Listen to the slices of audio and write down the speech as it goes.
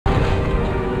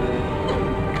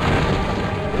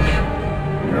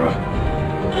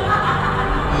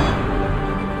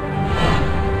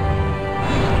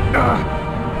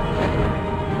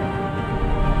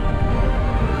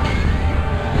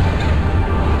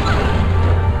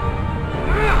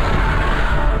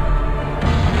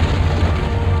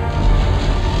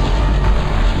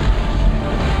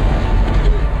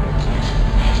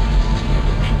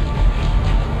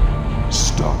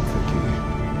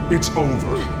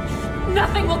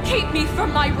Nothing will keep me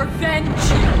from my revenge!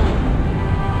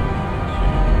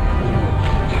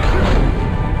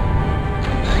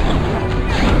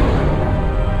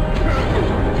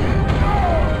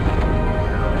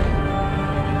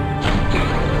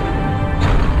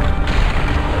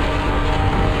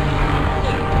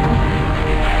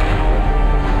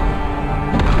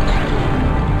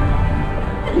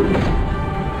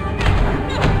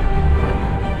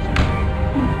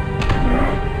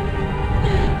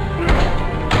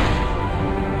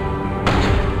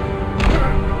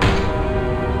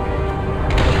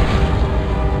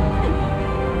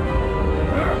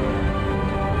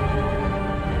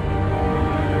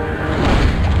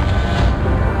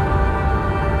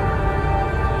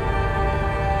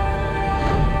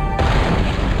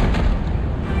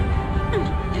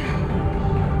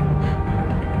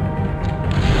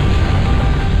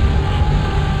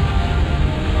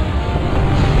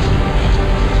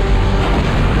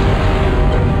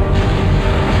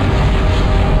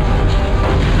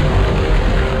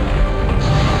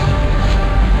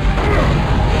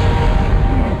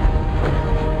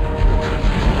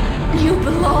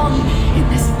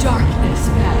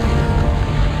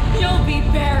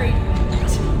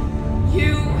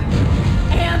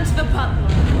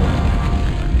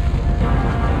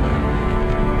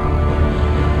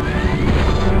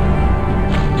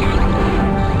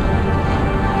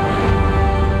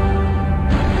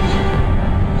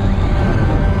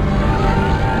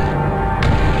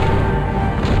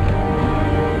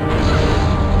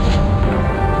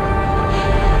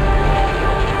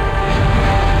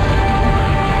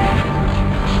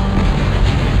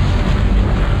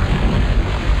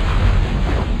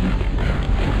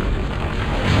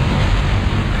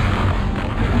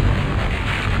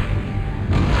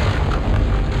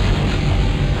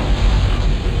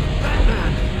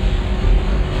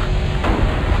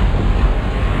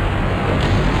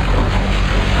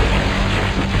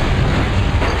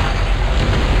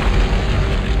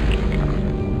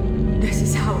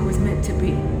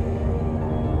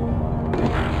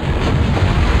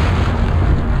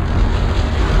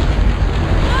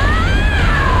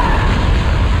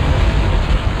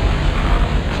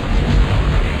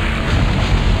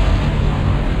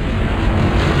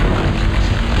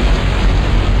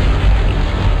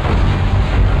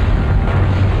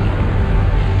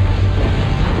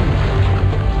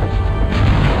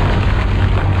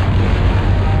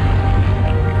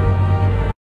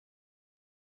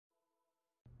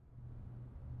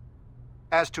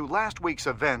 As to last week's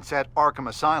events at Arkham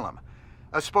Asylum,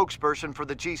 a spokesperson for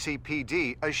the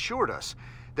GCPD assured us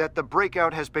that the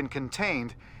breakout has been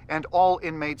contained and all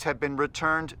inmates have been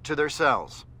returned to their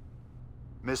cells.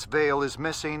 Miss Vale is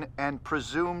missing and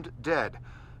presumed dead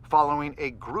following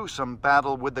a gruesome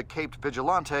battle with the caped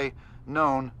vigilante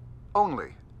known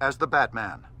only as the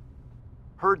Batman.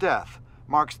 Her death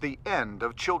marks the end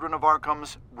of Children of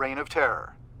Arkham's reign of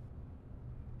terror.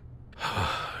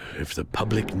 If the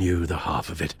public knew the half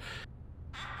of it.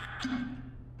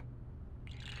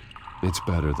 It's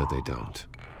better that they don't.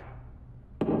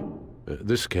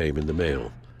 This came in the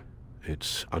mail.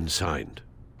 It's unsigned.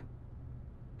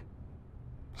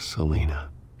 Selina.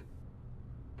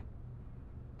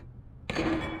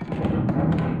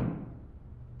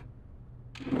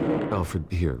 Alfred,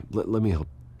 here, let me help.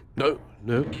 No,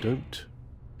 don't.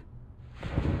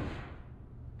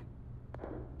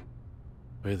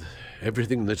 With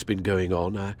everything that's been going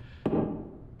on, I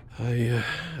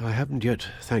haven't yet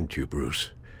thanked you,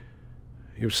 Bruce.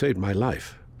 You've saved my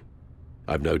life.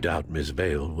 I've no doubt Miss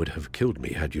Vale would have killed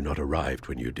me had you not arrived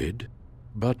when you did.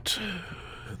 But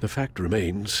the fact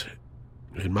remains,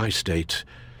 in my state,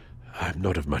 I'm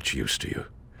not of much use to you.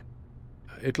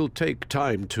 It'll take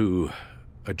time to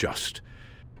adjust,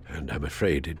 and I'm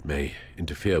afraid it may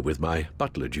interfere with my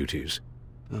butler duties.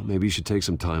 Well, maybe you should take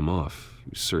some time off.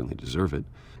 You certainly deserve it.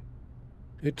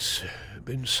 It's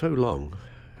been so long,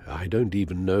 I don't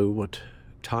even know what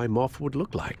time off would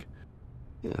look like.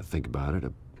 Yeah, think about it.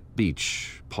 A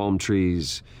beach, palm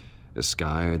trees, a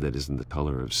sky that isn't the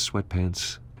color of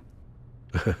sweatpants.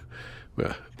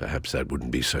 Well, perhaps that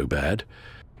wouldn't be so bad.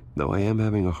 Though I am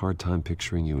having a hard time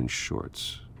picturing you in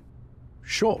shorts.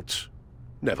 Shorts?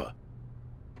 Never.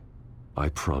 I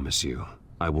promise you,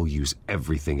 I will use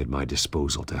everything at my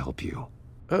disposal to help you.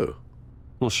 Oh.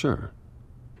 Well, sure.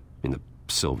 I mean, the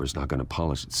silver's not going to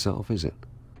polish itself, is it?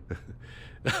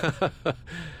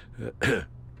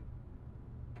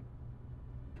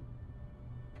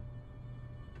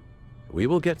 We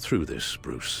will get through this,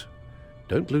 Bruce.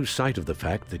 Don't lose sight of the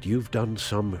fact that you've done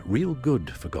some real good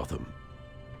for Gotham.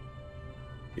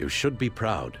 You should be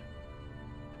proud.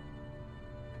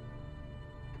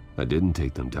 I didn't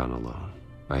take them down alone.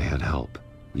 I had help.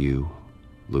 You,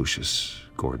 Lucius,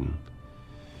 Gordon,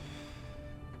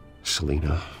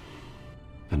 Selina,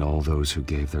 and all those who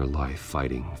gave their life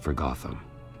fighting for Gotham.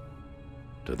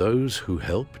 To those who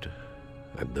helped,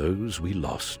 and those we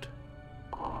lost.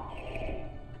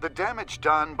 The damage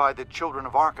done by the children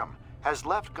of Arkham has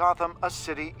left Gotham a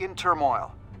city in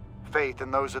turmoil. Faith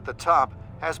in those at the top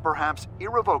has perhaps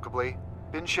irrevocably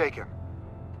been shaken.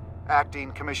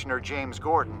 Acting Commissioner James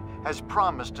Gordon has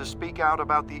promised to speak out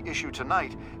about the issue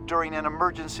tonight during an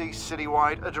emergency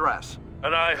citywide address.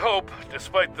 And I hope,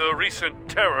 despite the recent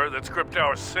terror that's gripped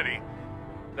our city,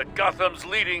 that Gotham's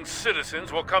leading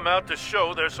citizens will come out to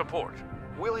show their support.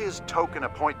 Will his token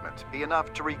appointment be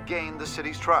enough to regain the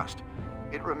city's trust?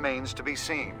 It remains to be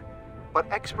seen. But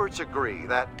experts agree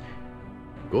that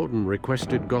Gordon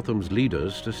requested Gotham's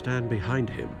leaders to stand behind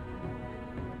him.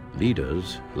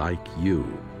 Leaders like you.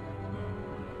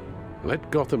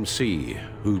 Let Gotham see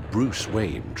who Bruce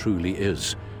Wayne truly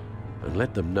is, and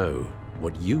let them know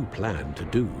what you plan to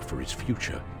do for its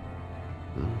future.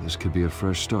 Well, this could be a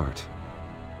fresh start.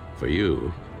 For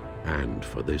you, and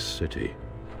for this city.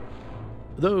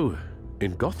 Though,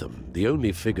 in Gotham, the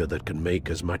only figure that can make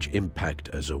as much impact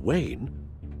as a Wayne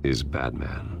Is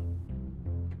Batman.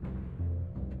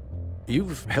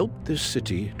 You've helped this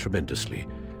city tremendously,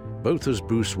 both as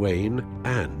Bruce Wayne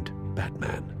and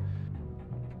Batman.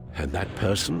 And that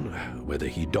person, whether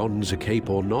he dons a cape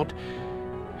or not,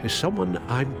 is someone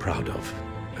I'm proud of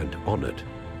and honored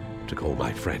to call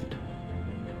my friend.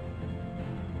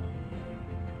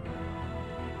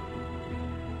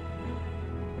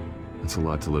 That's a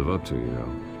lot to live up to, you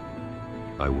know.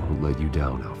 I won't let you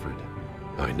down, Alfred.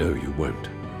 I know you won't.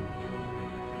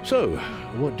 So,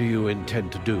 what do you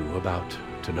intend to do about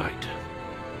tonight?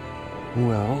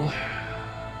 Well,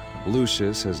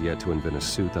 Lucius has yet to invent a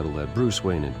suit that'll let Bruce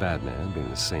Wayne and Batman be in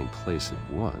the same place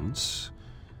at once.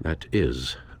 That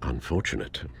is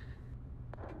unfortunate.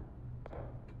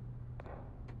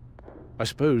 I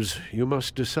suppose you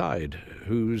must decide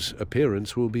whose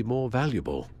appearance will be more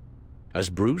valuable. As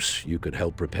Bruce, you can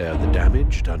help repair the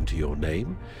damage done to your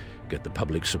name, get the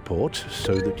public support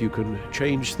so that you can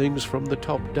change things from the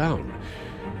top down.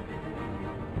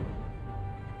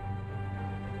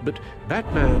 But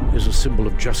Batman is a symbol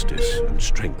of justice and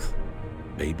strength.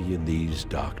 Maybe in these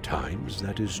dark times,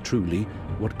 that is truly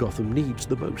what Gotham needs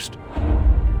the most.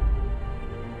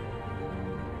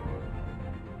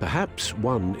 Perhaps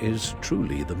one is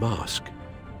truly the mask,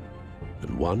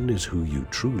 and one is who you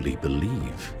truly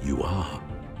believe you are.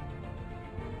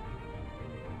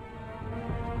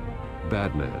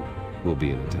 Batman will be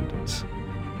in attendance.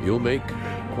 You'll make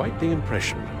quite the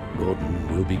impression.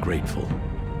 Gordon will be grateful.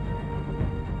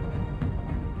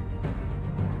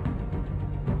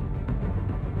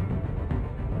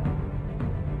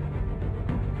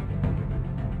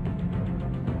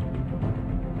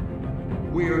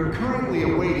 we are currently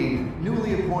awaiting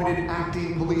newly appointed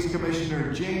Acting Police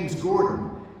Commissioner James Gordon,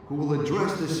 who will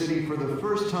address the city for the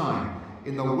first time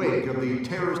in the wake of the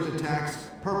terrorist attacks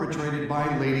perpetrated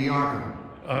by Lady Arkham.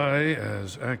 I,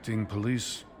 as Acting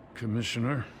Police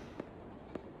Commissioner...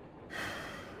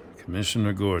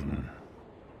 Commissioner Gordon.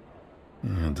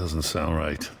 It doesn't sound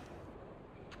right.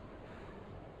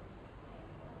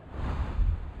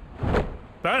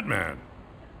 Batman!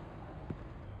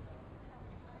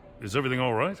 Is everything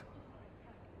all right?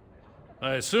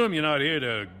 I assume you're not here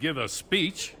to give a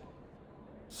speech.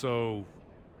 So,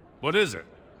 what is it?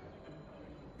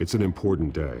 It's an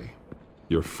important day.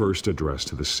 Your first address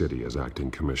to the city as acting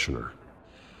commissioner.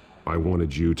 I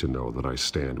wanted you to know that I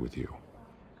stand with you.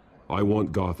 I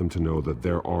want Gotham to know that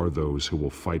there are those who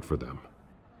will fight for them.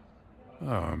 Oh,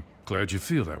 I'm glad you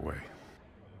feel that way.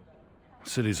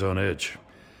 City's on edge.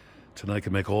 Tonight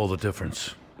can make all the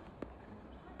difference.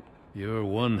 You're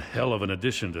one hell of an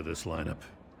addition to this lineup.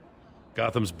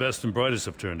 Gotham's best and brightest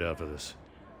have turned out for this.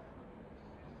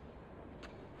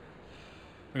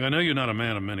 I know you're not a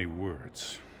man of many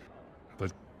words,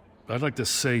 but I'd like to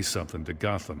say something to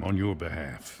Gotham on your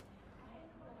behalf.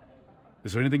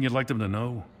 Is there anything you'd like them to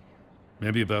know?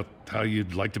 Maybe about how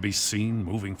you'd like to be seen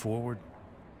moving forward?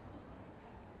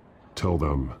 Tell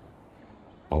them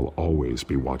I'll always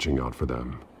be watching out for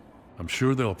them. I'm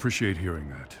sure they'll appreciate hearing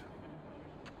that.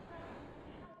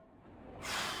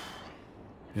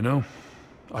 You know,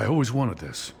 I always wanted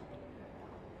this.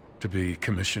 To be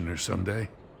commissioner someday.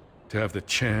 To have the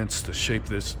chance to shape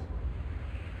this...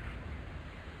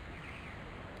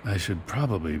 I should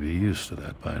probably be used to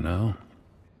that by now.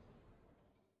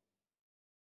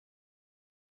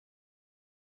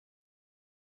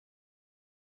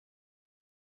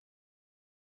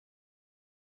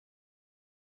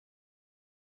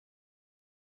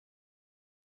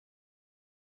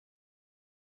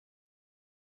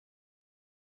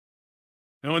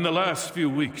 Now, in the last few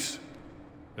weeks,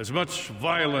 as much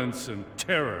violence and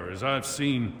terror as I've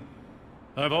seen,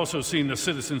 I've also seen the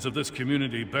citizens of this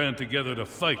community band together to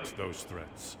fight those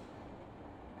threats.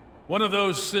 One of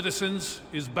those citizens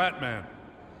is Batman.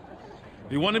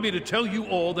 He wanted me to tell you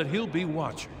all that he'll be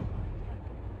watching,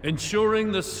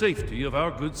 ensuring the safety of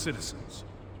our good citizens.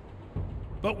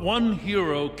 But one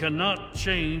hero cannot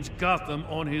change Gotham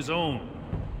on his own.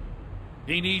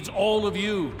 He needs all of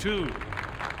you, too.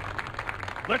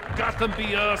 Let Gotham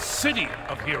be a city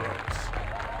of heroes.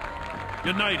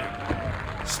 United,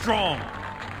 strong,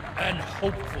 and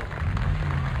hopeful.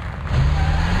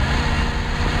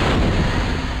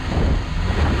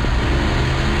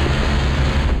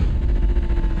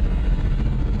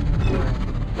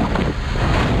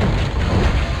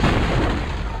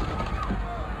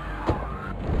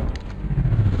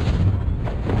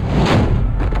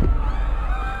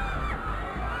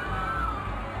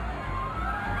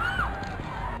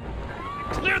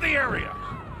 Clear the area!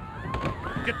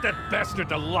 Get that bastard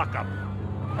to lock up!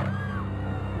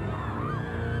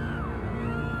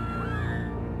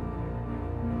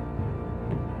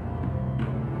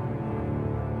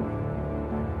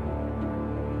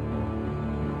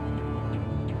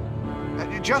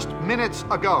 Just minutes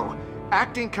ago,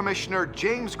 Acting Commissioner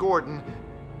James Gordon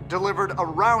delivered a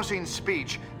rousing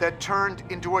speech that turned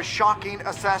into a shocking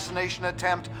assassination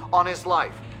attempt on his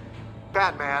life.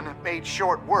 Batman made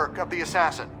short work of the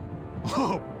assassin.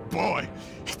 Oh boy,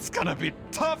 it's gonna be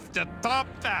tough to top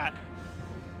that.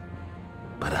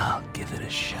 But I'll give it a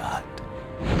shot.